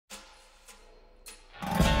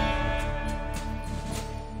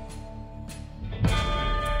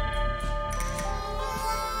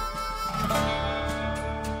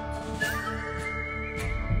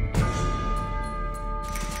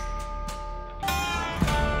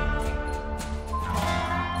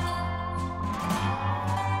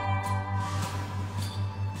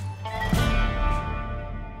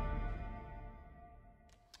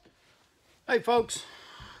Hey folks,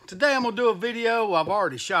 today I'm going to do a video. I've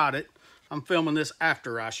already shot it. I'm filming this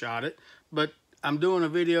after I shot it, but I'm doing a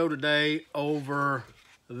video today over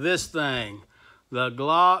this thing, the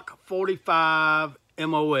Glock 45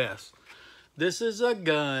 MOS. This is a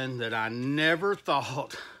gun that I never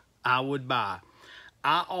thought I would buy.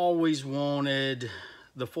 I always wanted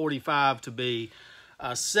the 45 to be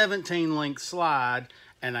a 17 length slide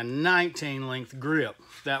and a 19 length grip.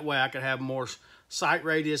 That way I could have more sight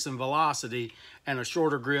radius and velocity and a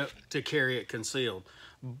shorter grip to carry it concealed.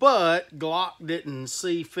 But Glock didn't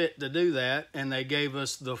see fit to do that, and they gave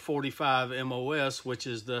us the 45 MOS, which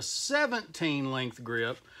is the 17 length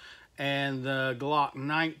grip and the Glock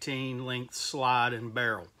 19 length slide and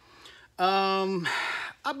barrel.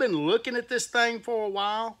 I've been looking at this thing for a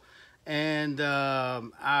while, and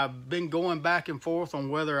I've been going back and forth on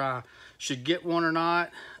whether I should get one or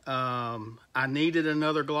not. I needed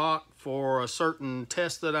another Glock for a certain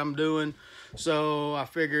test that I'm doing, so I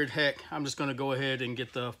figured, heck, I'm just going to go ahead and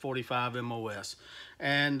get the 45 MOS.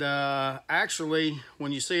 And actually,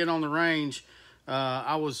 when you see it on the range,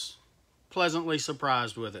 I was pleasantly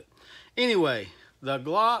surprised with it. Anyway, the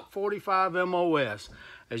Glock 45 MOS,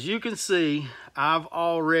 as you can see, I've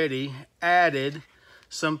already added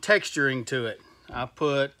some texturing to it. I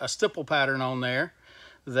put a stipple pattern on there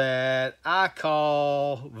that I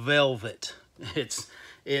call velvet.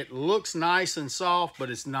 It looks nice and soft,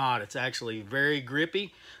 but it's not. It's actually very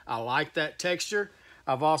grippy. I like that texture.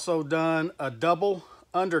 I've also done a double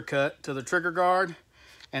undercut to the trigger guard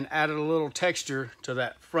and added a little texture to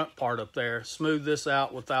that front part up there. Smoothed this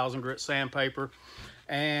out with 1000 grit sandpaper,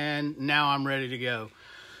 and now I'm ready to go.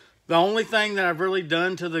 The only thing that I've really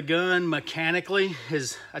done to the gun mechanically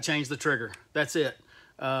is I changed the trigger. That's it.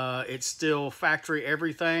 It's still factory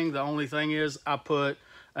everything. The only thing is I put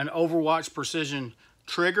an Overwatch Precision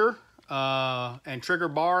trigger and trigger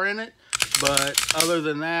bar in it, but other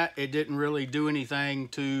than that, it didn't really do anything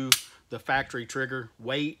to the factory trigger,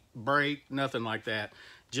 weight, break, nothing like that.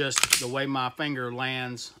 Just the way my finger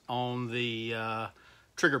lands on the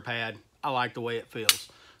trigger pad, I like the way it feels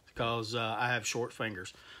because I have short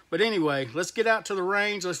fingers. But anyway, let's get out to the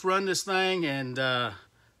range, let's run this thing and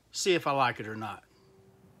see if I like it or not.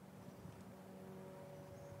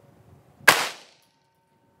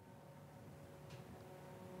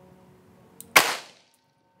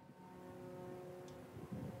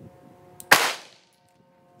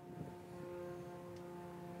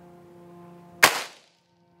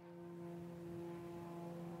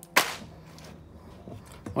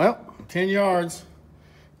 Well, 10 yards.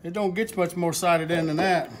 It don't get much more sighted in than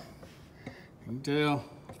that. You can tell,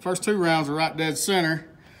 first two rounds are right dead center.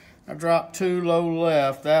 I dropped two low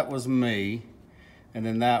left. That was me. And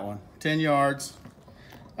then that one, 10 yards.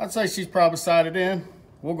 I'd say she's probably sighted in.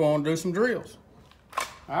 We'll go and do some drills.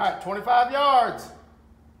 All right, 25 yards.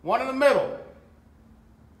 One in the middle.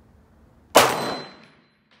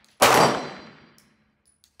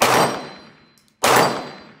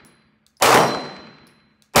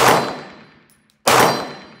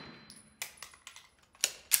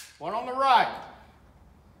 One on the right.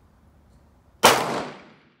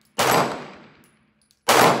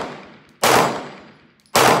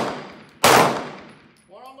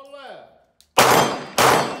 One on the left.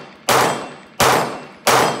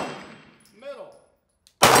 Middle.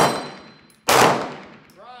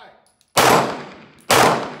 Right.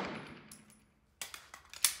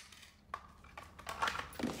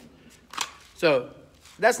 So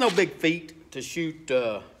that's no big feat to shoot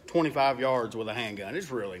 25 yards with a handgun.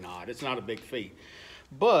 It's really not. It's not a big feat.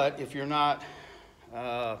 But if you're not,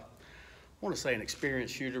 I want to say an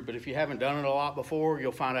experienced shooter, but if you haven't done it a lot before,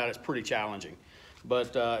 you'll find out it's pretty challenging.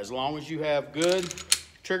 But as long as you have good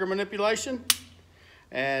trigger manipulation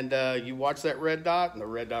and you watch that red dot, and the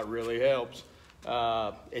red dot really helps,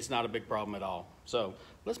 it's not a big problem at all. So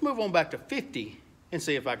let's move on back to 50 and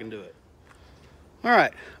see if I can do it. All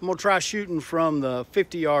right, I'm gonna try shooting from the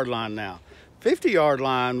 50-yard line now. 50-yard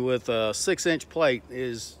line with a 6-inch plate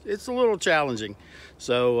it's a little challenging.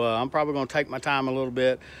 So I'm probably gonna take my time a little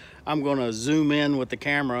bit. I'm gonna zoom in with the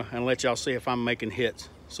camera and let y'all see if I'm making hits.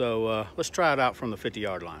 So let's try it out from the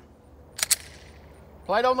 50-yard line.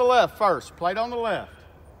 Plate on the left first, plate on the left.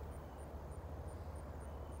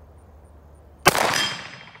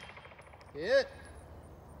 Hit.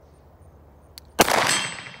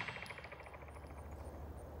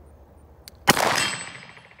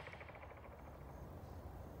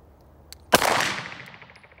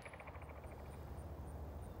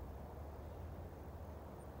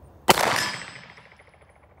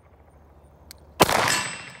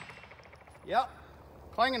 Yep,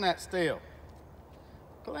 clinging that steel.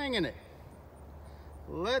 Clinging it.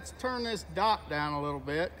 let's turn this dot down a little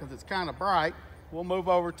bit because it's kind of bright. We'll move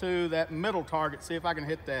over to that middle target, see if I can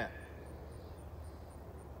hit that.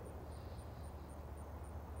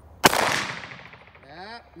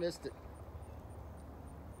 Yeah, missed it.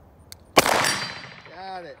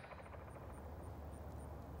 Got it.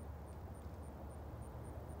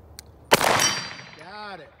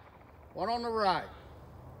 Got it. One on the right.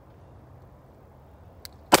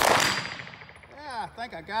 Yeah, I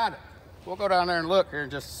think I got it. We'll go down there and look here in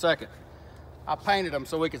just a second. I painted them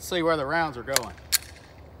so we could see where the rounds are going.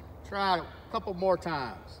 Try it a couple more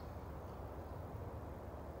times.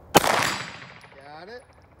 Got it.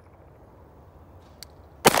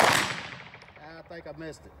 I think I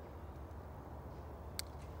missed it.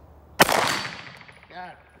 Got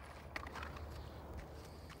it.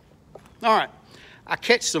 All right. I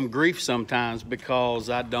catch some grief sometimes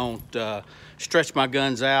because I don't stretch my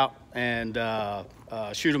guns out and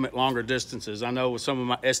shoot them at longer distances. I know with some of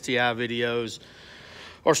my STI videos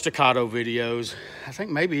or staccato videos, I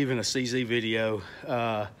think maybe even a CZ video,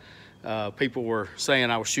 people were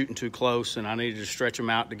saying I was shooting too close and I needed to stretch them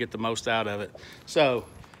out to get the most out of it. So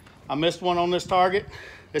I missed one on this target.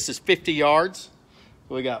 This is 50 yards.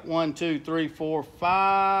 We got 1, 2, 3, 4,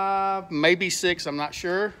 5, maybe 6, I'm not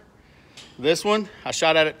sure. This one, I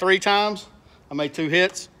shot at it 3 times. I made 2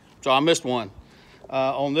 hits, so I missed one.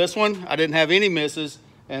 On this one, I didn't have any misses,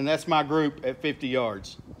 and that's my group at 50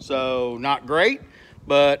 yards. So not great,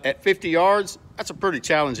 but at 50 yards, that's a pretty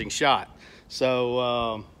challenging shot.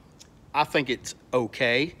 So I think it's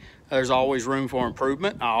okay. There's always room for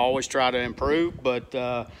improvement. I always try to improve, but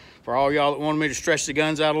for all y'all that wanted me to stretch the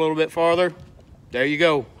guns out a little bit farther, there you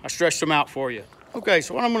go. I stretched them out for you. Okay,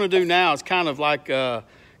 so what I'm gonna do now is kind of like the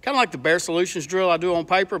Bear Solutions drill I do on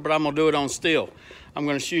paper, but I'm gonna do it on steel. I'm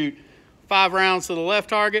gonna shoot 5 rounds to the left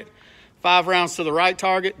target, 5 rounds to the right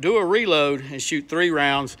target, do a reload, and shoot 3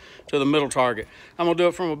 rounds to the middle target. I'm gonna do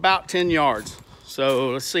it from about 10 yards. So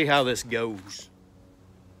let's see how this goes.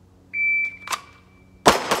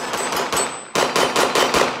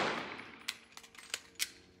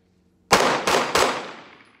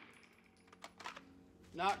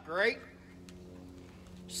 Not great.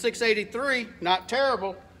 683, not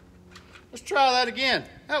terrible. Let's try that again.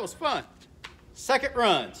 That was fun. Second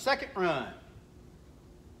run, second run.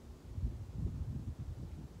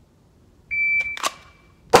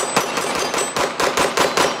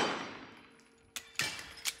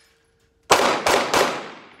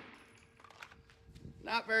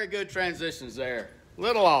 Not very good transitions there.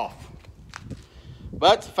 Little off.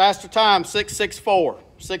 But faster time, 664.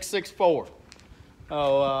 664.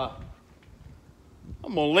 So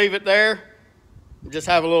I'm gonna leave it there and just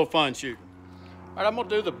have a little fun shooting. All right, I'm gonna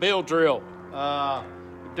do the bill drill.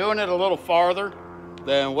 Doing it a little farther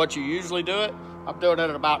than what you usually do it. I'm doing it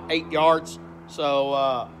at about 8 yards. So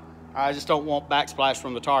I just don't want backsplash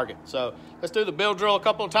from the target. So let's do the bill drill a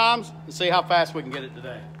couple of times and see how fast we can get it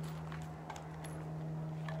today.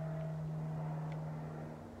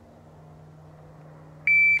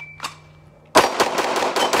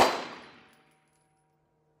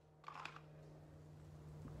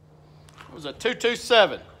 It was a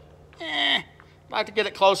 227. I'd like to get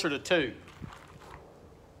it closer to 2.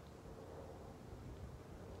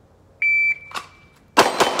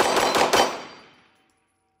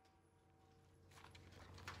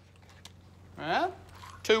 Well,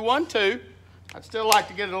 212. I'd still like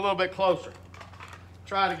to get it a little bit closer.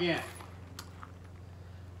 Try it again.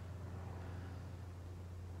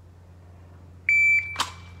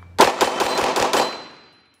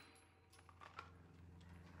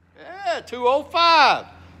 Yeah, 205.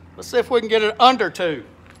 Let's see if we can get it under 2.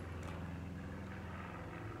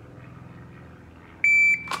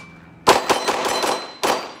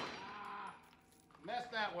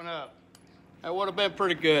 Messed that one up. That would have been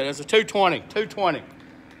pretty good. It's a 220, 220.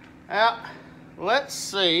 Now, let's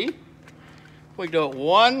see if we can do it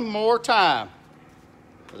one more time,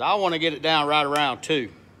 because I want to get it down right around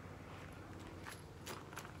 2.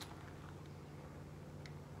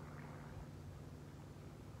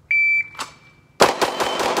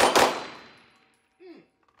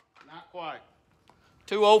 Not quite.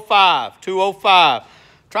 205, 205.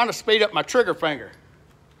 Trying to speed up my trigger finger.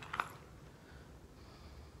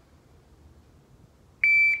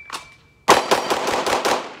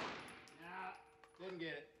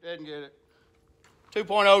 Didn't get it.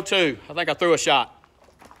 2.02. I think I threw a shot.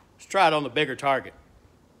 Let's try it on the bigger target.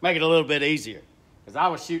 Make it a little bit easier. Because I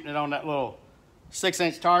was shooting it on that little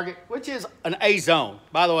 6-inch target, which is an A zone.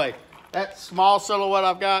 By the way, that small silhouette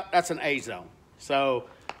I've got, that's an A zone. So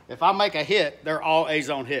if I make a hit, they're all A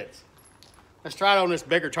zone hits. Let's try it on this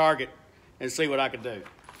bigger target and see what I can do.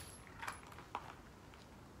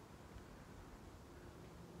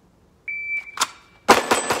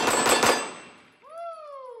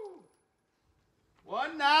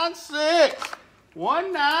 196.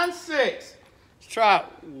 196. Let's try it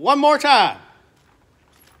one more time.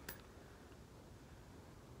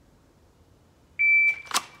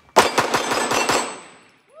 Woo!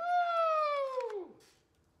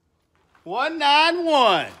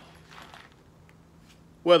 191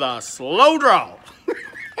 with a slow draw.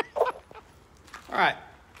 All right,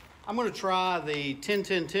 I'm going to try the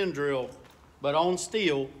 10-10-10 drill, but on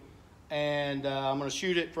steel, and I'm going to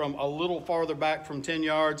shoot it from a little farther back from 10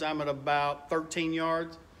 yards. I'm at about 13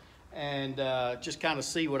 yards, and just kind of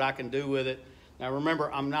see what I can do with it. Now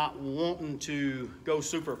remember, I'm not wanting to go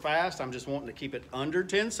super fast. I'm just wanting to keep it under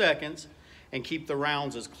 10 seconds and keep the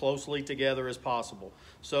rounds as closely together as possible.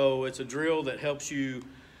 So it's a drill that helps you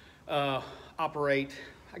operate,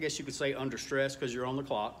 I guess you could say, under stress because you're on the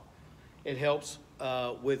clock. It helps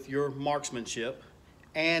with your marksmanship,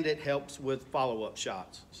 and it helps with follow-up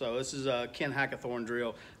shots. So this is a Ken Hackathorn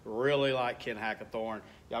drill. Really like Ken Hackathorn.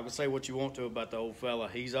 Y'all can say what you want to about the old fella.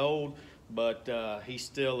 He's old, but he's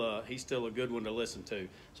still a good one to listen to.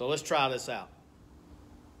 So let's try this out.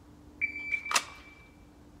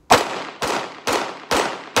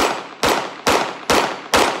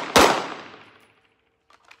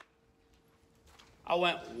 I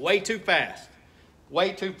went way too fast.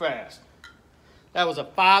 Way too fast. That was a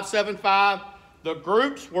 5.75. The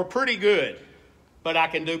groups were pretty good, but I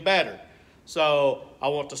can do better. So I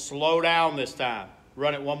want to slow down this time.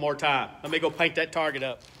 Run it one more time. Let me go paint that target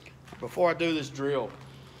up. Before I do this drill,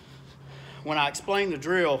 when I explained the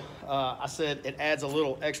drill, I said it adds a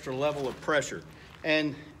little extra level of pressure.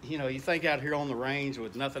 And you know, you think out here on the range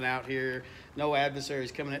with nothing out here, no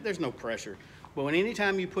adversaries coming in, there's no pressure. But when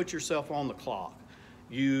anytime you put yourself on the clock,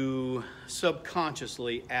 you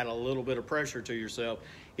subconsciously add a little bit of pressure to yourself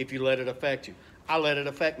if you let it affect you. I let it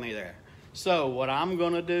affect me there. So what I'm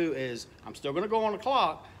gonna do is, I'm still gonna go on the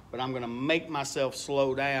clock, but I'm gonna make myself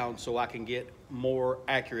slow down so I can get more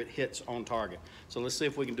accurate hits on target. So let's see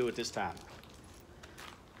if we can do it this time.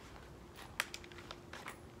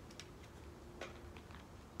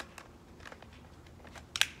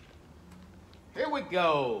 Here we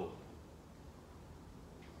go.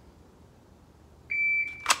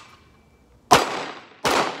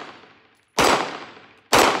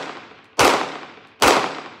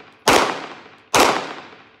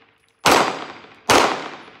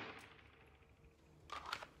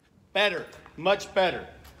 Better, much better.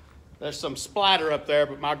 There's some splatter up there,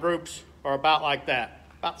 but my groups are about like that,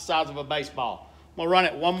 about the size of a baseball. I'm gonna run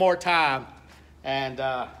it one more time and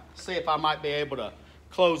see if I might be able to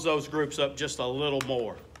close those groups up just a little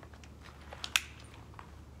more.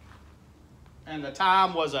 And the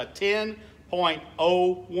time was a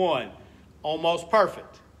 10.01, almost perfect.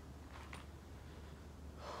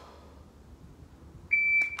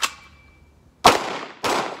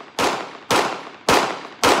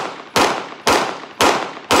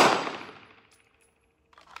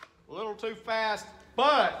 A little too fast,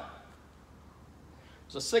 but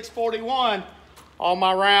it's a 641. All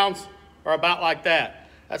my rounds are about like that.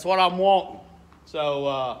 That's what I'm wanting.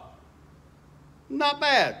 So, not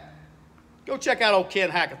bad. Go check out old Ken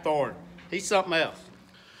Hackathorn. He's something else.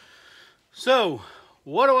 So,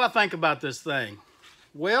 what do I think about this thing?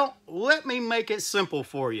 Well, let me make it simple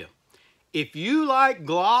for you. If you like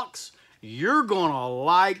Glocks, you're gonna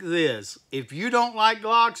like this. If you don't like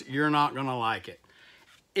Glocks, you're not gonna like it.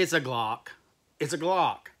 It's a Glock. It's a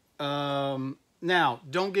Glock. Now,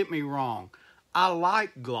 don't get me wrong. I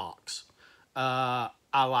like Glocks. I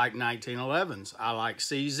like 1911s. I like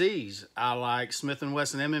CZs. I like Smith &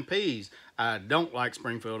 Wesson M&Ps. I don't like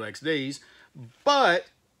Springfield XDs, but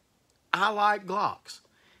I like Glocks.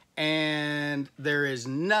 And there is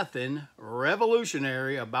nothing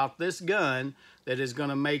revolutionary about this gun that is going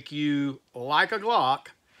to make you like a Glock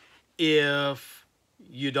if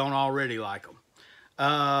you don't already like them.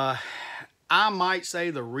 I might say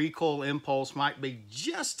the recoil impulse might be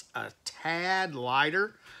just a tad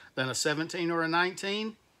lighter than a 17 or a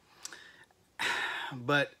 19,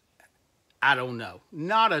 but I don't know.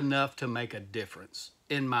 Not enough to make a difference,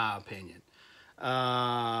 in my opinion.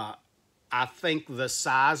 I think the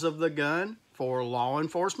size of the gun for law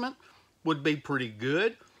enforcement would be pretty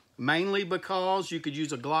good, mainly because you could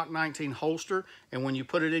use a Glock 19 holster, and when you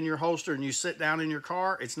put it in your holster and you sit down in your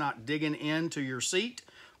car, it's not digging into your seat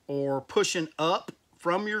or pushing up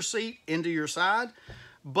from your seat into your side.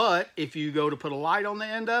 But if you go to put a light on the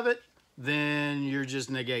end of it, then you're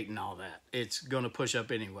just negating all that. It's going to push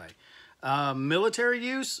up anyway. Military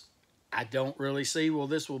use, I don't really see, well,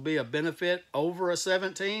 this will be a benefit over a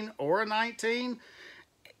 17 or a 19.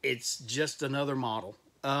 It's just another model.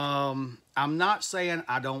 I'm not saying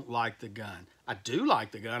I don't like the gun. I do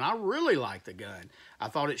like the gun. I really like the gun. I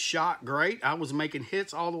thought it shot great. I was making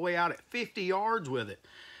hits all the way out at 50 yards with it.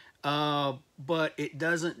 But it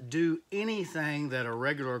doesn't do anything that a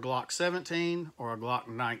regular Glock 17 or a Glock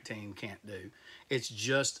 19 can't do. It's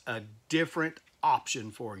just a different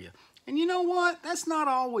option for you. And you know what? That's not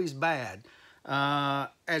always bad.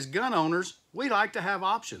 As gun owners, we like to have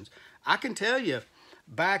options. I can tell you,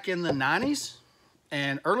 back in the 90s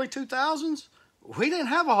and early 2000s, we didn't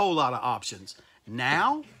have a whole lot of options.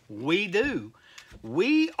 Now we do.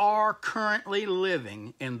 We are currently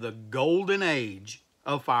living in the golden age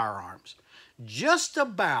of firearms. Just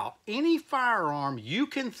about any firearm you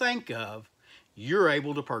can think of, you're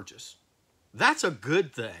able to purchase. That's a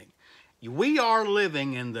good thing. We are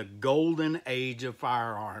living in the golden age of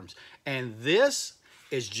firearms, and this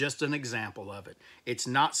is just an example of it. It's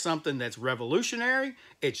not something that's revolutionary.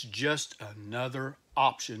 It's just another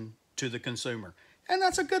option to the consumer, and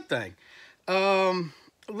that's a good thing.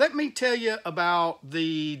 Let me tell you about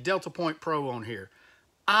the Deltapoint Pro on here.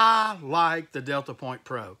 I like the Deltapoint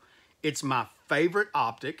Pro. It's my favorite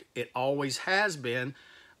optic. It always has been.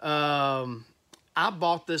 I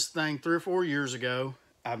bought this thing 3 or 4 years ago.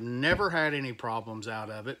 I've never had any problems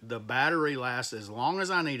out of it. The battery lasts as long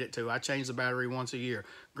as I need it to. I change the battery once a year.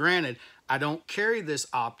 Granted, I don't carry this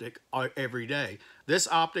optic every day. This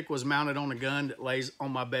optic was mounted on a gun that lays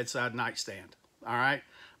on my bedside nightstand. All right?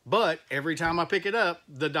 But every time I pick it up,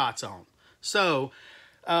 the dot's on. So,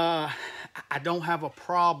 I don't have a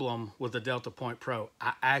problem with the Deltapoint Pro.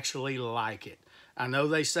 I actually like it. I know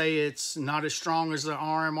they say it's not as strong as the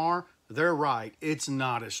RMR. They're right. It's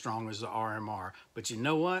not as strong as the RMR. But you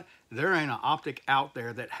know what? There ain't an optic out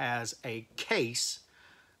there that has a case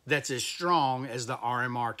that's as strong as the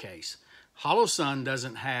RMR case. HoloSun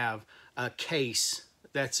doesn't have a case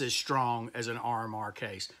that's as strong as an RMR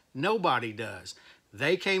case. Nobody does.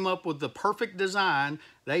 They came up with the perfect design.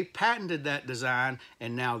 They patented that design,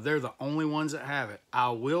 and now they're the only ones that have it. I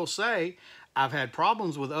will say, I've had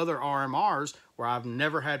problems with other RMRs where I've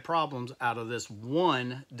never had problems out of this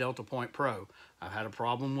one Deltapoint Pro. I've had a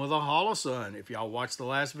problem with a HoloSun. If y'all watched the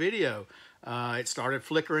last video, it started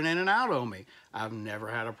flickering in and out on me. I've never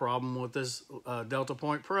had a problem with this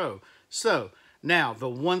Deltapoint Pro. So, now, the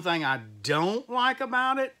one thing I don't like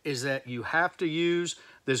about it is that you have to use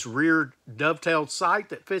this rear dovetailed sight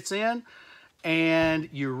that fits in, and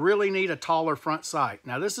you really need a taller front sight.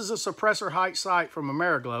 Now, this is a suppressor height sight from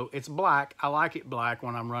Ameriglow. It's black. I like it black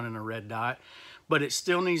when I'm running a red dot, but it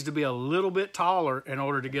still needs to be a little bit taller in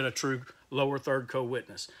order to get a true lower third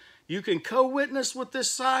co-witness. You can co-witness with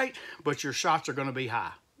this sight, but your shots are going to be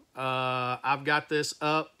high. I've got this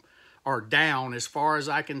up or down as far as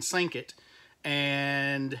I can sink it,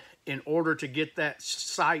 and in order to get that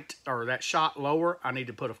sight or that shot lower, I need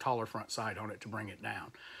to put a taller front sight on it to bring it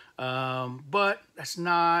down. But that's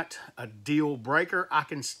not a deal breaker. I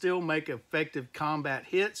can still make effective combat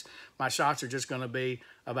hits. My shots are just going to be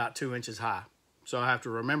about 2 inches high. So I have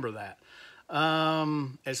to remember that.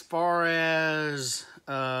 As far as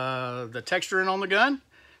the texturing on the gun,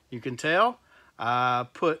 you can tell I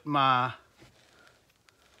put my,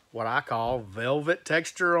 what I call velvet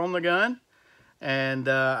texture on the gun. And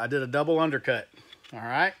I did a double undercut. All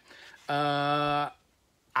right.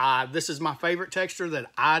 This is my favorite texture that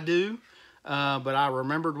I do, but I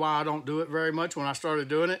remembered why I don't do it very much when I started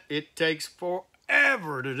doing it. It takes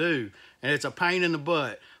forever to do, and it's a pain in the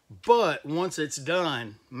butt. But once it's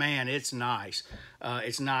done, man, it's nice.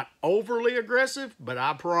 It's not overly aggressive, but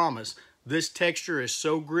I promise this texture is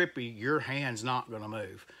so grippy, your hand's not going to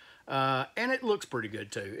move. And it looks pretty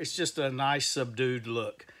good too. It's just a nice subdued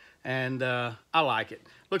look. And I like it.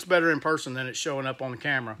 Looks better in person than it's showing up on the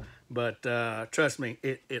camera, but trust me,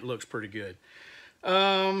 it looks pretty good.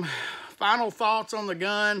 Final thoughts on the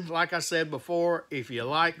gun. Like I said before, if you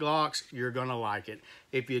like Glocks, you're gonna like it.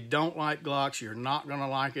 If you don't like Glocks, you're not gonna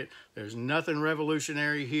like it. There's nothing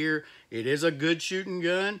revolutionary here. It is a good shooting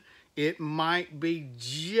gun. It might be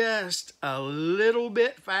just a little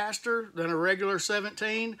bit faster than a regular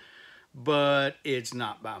 17, but it's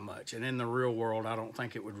not by much. And in the real world, I don't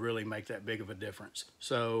think it would really make that big of a difference.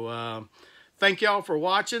 So thank y'all for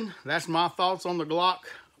watching. That's my thoughts on the Glock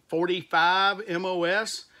 45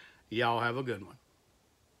 MOS. Y'all have a good one.